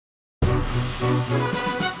Hello,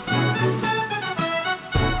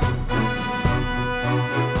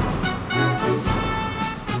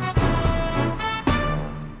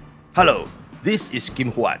 this is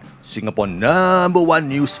Kim Huat, Singapore #1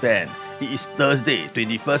 news fan. It is Thursday,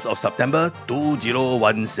 21st of September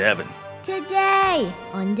 2017. Today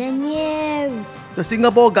on the news, The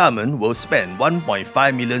Singapore government will spend 1.5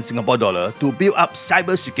 million Singapore dollar to build up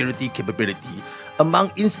cybersecurity capability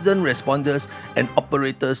among incident responders and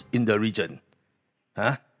operators in the region.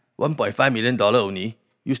 Huh? $1.5 million only?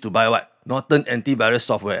 Used to buy what? Norton antivirus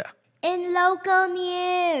software. in local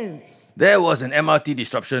news. There was an MRT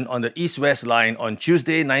disruption on the East-West line on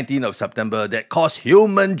Tuesday, 19th of September that caused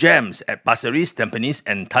human jams at Pasir Ris, Tampines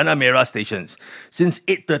and Tanah Merah stations since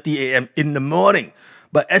 8:30 a.m. in the morning.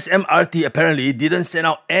 But SMRT apparently didn't send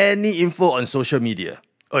out any info on social media.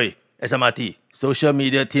 Oi, SMRT, social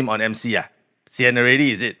media team on MC Sian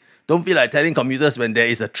already, is it? Don't feel like telling commuters when there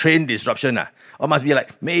is a train disruption Or must be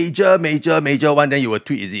like major one, then you will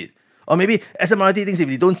tweet, is it? Or maybe SMRT thinks if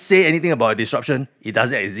they don't say anything about a disruption, it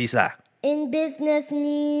doesn't exist In business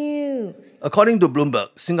news, According to Bloomberg,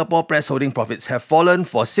 Singapore press holding profits have fallen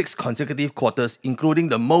for 6 consecutive quarters, including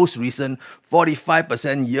the most recent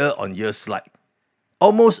 45% year-on-year slide.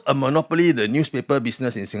 Almost a monopoly in the newspaper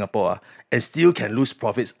business in Singapore and still can lose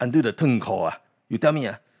profits until the teng ko. You tell me,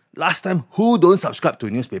 last time who don't subscribe to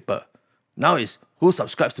newspaper? Now is who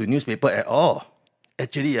subscribes to newspaper at all?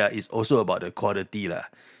 Actually, it's also about the quality.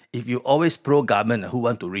 If you always pro-government, who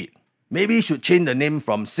want to read? Maybe you should change the name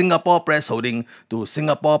from Singapore Press Holding to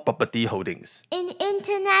Singapore Property Holdings. in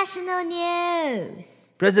international news,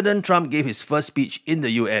 President Trump gave his first speech in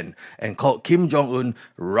the UN and called Kim Jong-un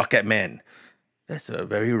Rocket Man. That's a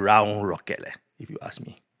very round rocket, if you ask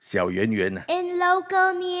me. 小圆圆. in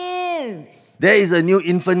local news, There is a new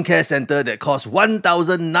infant care center that costs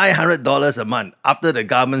 $1,900 a month after the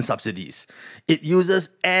government subsidies. It uses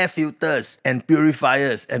air filters and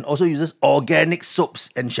purifiers and also uses organic soaps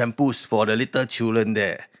and shampoos for the little children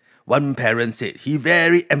there. One parent said he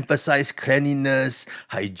very emphasized cleanliness,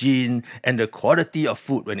 hygiene, and the quality of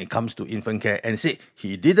food when it comes to infant care and said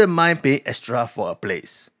he didn't mind paying extra for a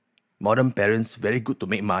place. Modern parents very good to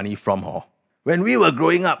make money from. When we were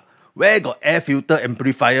growing up, where got air filter and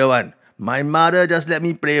purifier one? My mother just let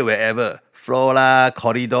me play wherever. Floor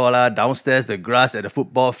corridor downstairs the grass at the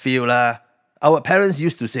football field Our parents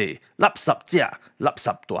used to say, lap sap jia, lap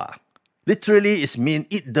sap tua. Literally it means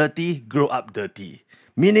eat dirty, grow up dirty.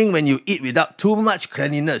 Meaning when you eat without too much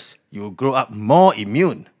cleanliness, you grow up more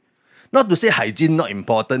immune. Not to say hygiene not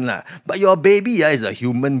important but your baby is a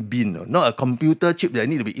human being, not a computer chip that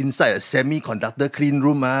need to be inside a semiconductor clean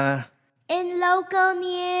room in local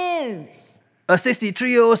news, A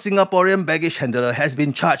 63-year-old Singaporean baggage handler has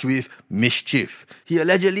been charged with mischief. He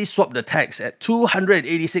allegedly swapped the tags at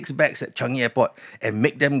 286 bags at Changi Airport and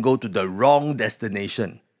made them go to the wrong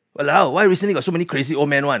destination. Walao, why recently got so many crazy old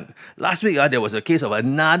men one? Last week there was a case of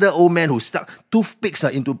another old man who stuck toothpicks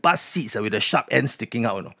into bus seats with the sharp end sticking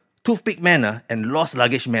out. Toothpick man and lost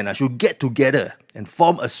luggage man should get together and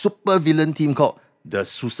form a super villain team called the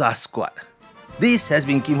Susah Squad. This has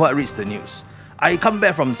been Kim Huat Reads the News. I come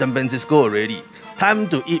back from San Francisco already. Time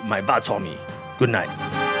to eat my bak chor mee. Good night.